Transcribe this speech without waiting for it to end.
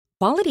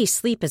Quality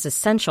sleep is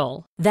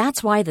essential.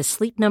 That's why the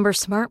Sleep Number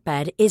Smart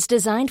Bed is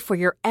designed for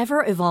your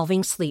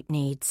ever-evolving sleep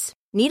needs.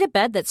 Need a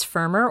bed that's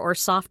firmer or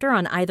softer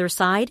on either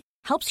side?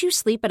 Helps you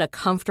sleep at a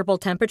comfortable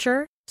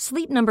temperature?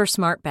 Sleep Number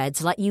Smart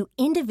Beds let you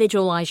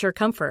individualize your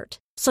comfort,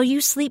 so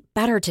you sleep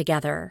better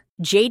together.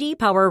 J.D.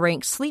 Power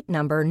ranks Sleep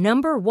Number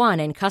number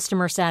 1 in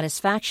customer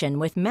satisfaction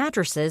with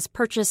mattresses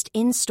purchased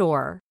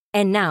in-store.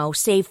 And now,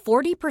 save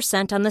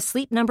 40% on the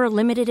Sleep Number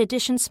Limited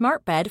Edition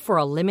Smart Bed for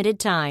a limited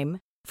time.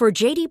 For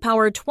J.D.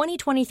 Power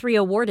 2023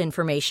 award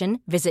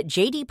information, visit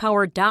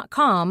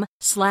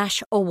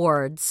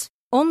jdpower.com/awards.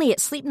 Only at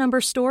Sleep Number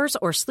stores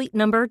or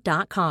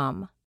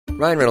sleepnumber.com.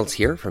 Ryan Reynolds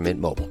here from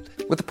Mint Mobile.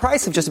 With the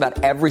price of just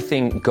about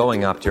everything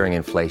going up during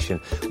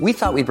inflation, we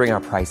thought we'd bring our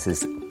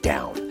prices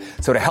down.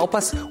 So to help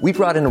us, we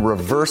brought in a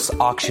reverse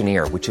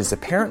auctioneer, which is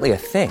apparently a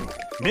thing.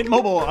 Mint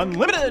Mobile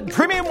Unlimited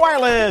Premium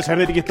Wireless. How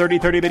to get 30,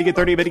 30, bit to get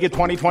 30, bit to get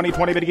 20, 20,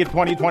 20, bit to get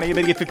 20, 20,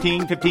 bit to get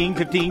 15, 15,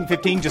 15,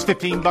 15, just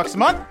 $15 a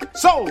month?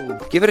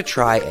 Sold! Give it a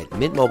try at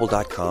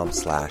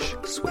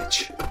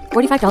mintmobile.com/switch.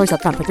 $45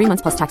 up front for 3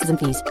 months plus taxes and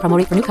fees. Promo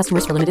rate for new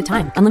customers for limited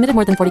time. Unlimited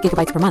more than 40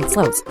 gigabytes per month.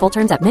 Slows full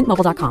terms at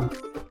mintmobile.com.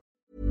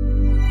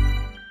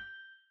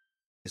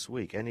 This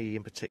week, any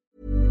in particular?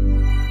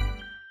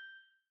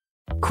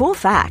 Cool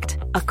fact,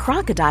 a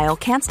crocodile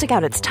can't stick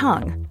out its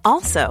tongue.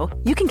 Also,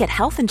 you can get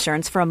health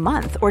insurance for a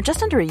month or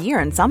just under a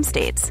year in some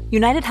states.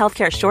 United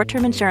Healthcare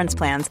short-term insurance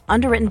plans,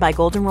 underwritten by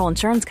Golden Rule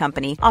Insurance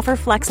Company, offer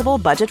flexible,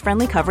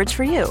 budget-friendly coverage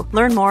for you.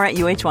 Learn more at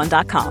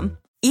uh1.com.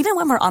 Even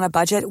when we're on a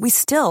budget, we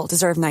still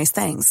deserve nice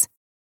things.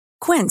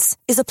 Quince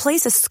is a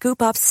place to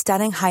scoop up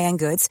stunning high-end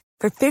goods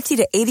for 50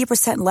 to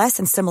 80% less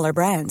than similar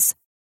brands.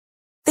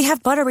 They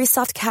have buttery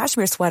soft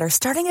cashmere sweaters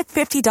starting at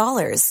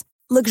 $50,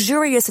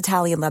 luxurious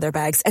Italian leather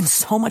bags, and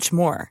so much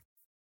more.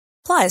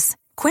 Plus,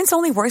 Quince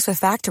only works with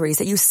factories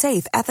that use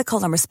safe,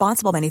 ethical, and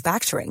responsible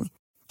manufacturing.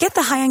 Get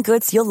the high-end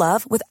goods you'll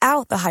love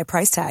without the high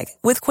price tag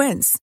with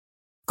Quince.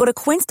 Go to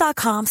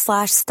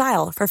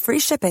quince.com/style for free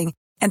shipping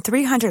and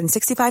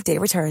 365-day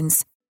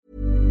returns.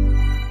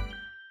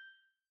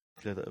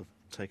 That have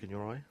taken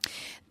your eye?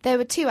 There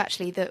were two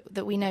actually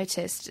that we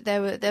noticed.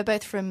 They're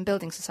both from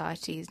building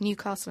societies,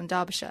 Newcastle and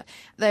Derbyshire.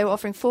 They were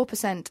offering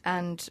 4%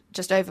 and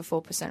just over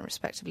 4%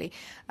 respectively.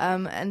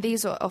 And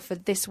these were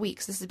offered this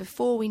week. So this is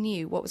before we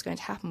knew what was going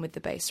to happen with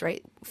the base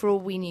rate. For all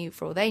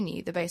they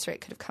knew, the base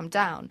rate could have come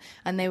down,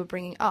 and they were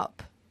bringing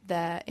up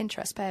their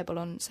interest payable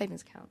on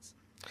savings accounts.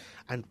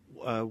 And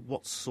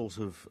what sort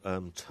of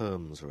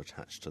terms are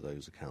attached to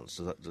those accounts?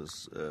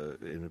 Does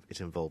it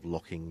involve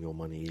locking your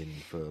money in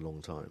for a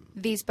long time?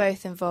 These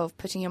both involve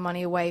putting your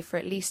money away for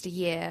at least a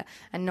year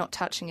and not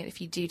touching it.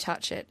 If you do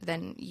touch it,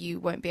 then you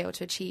won't be able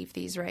to achieve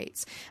these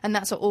rates. And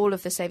that's what all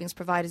of the savings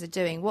providers are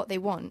doing. What they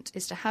want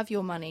is to have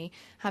your money,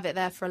 have it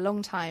there for a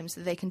long time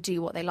so that they can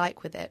do what they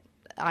like with it,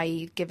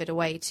 i.e. give it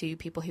away to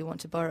people who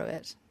want to borrow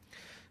it.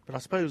 But I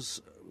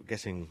suppose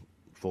getting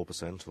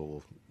 4%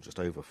 or just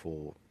over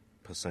 4%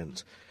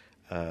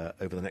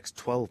 over the next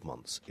 12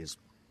 months is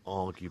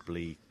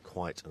arguably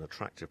quite an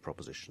attractive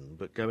proposition,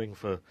 but going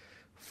for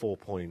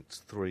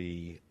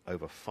 4.3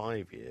 over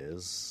 5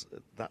 years,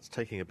 that's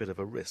taking a bit of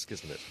a risk,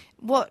 isn't it?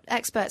 What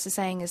experts are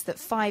saying is that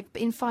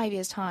in 5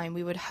 years' time,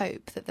 we would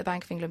hope that the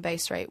Bank of England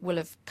base rate will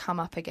have come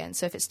up again.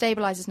 So if it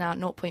stabilises now at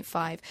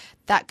 0.5,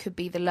 that could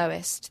be the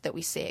lowest that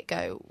we see it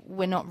go.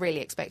 We're not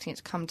really expecting it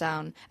to come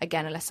down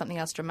again unless something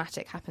else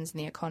dramatic happens in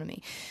the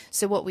economy.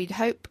 So what we'd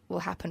hope will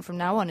happen from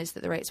now on is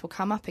that the rates will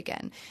come up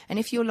again. And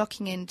if you're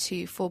locking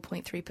into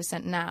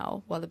 4.3%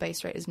 now, while the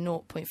base rate is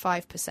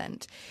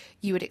 0.5%,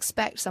 you would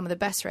expect some of the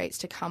best rates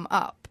to come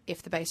up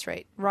if the base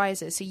rate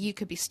rises. So you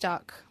could be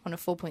stuck on a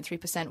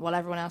 4.3% while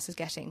everyone else is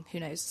getting,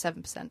 who knows,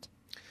 7%.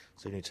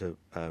 So you need to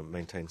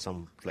maintain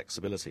some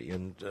flexibility.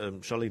 And,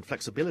 Charlene,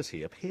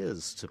 flexibility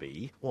appears to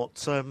be what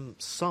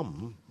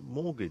some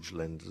mortgage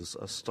lenders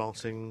are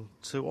starting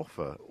to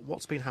offer.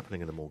 What's been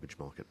happening in the mortgage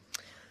market?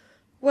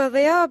 Well,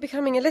 they are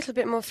becoming a little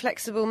bit more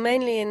flexible,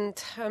 mainly in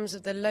terms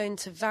of the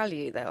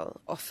loan-to-value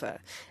they'll offer.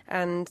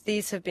 And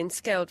these have been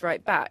scaled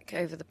right back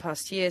over the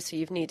past year, so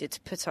you've needed to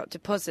put up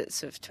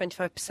deposits of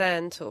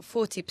 25% or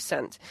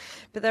 40%.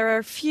 But there are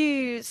a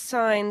few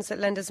signs that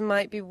lenders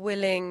might be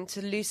willing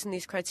to loosen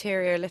these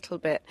criteria a little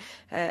bit.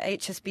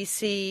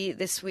 HSBC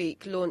this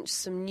week launched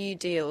some new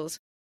deals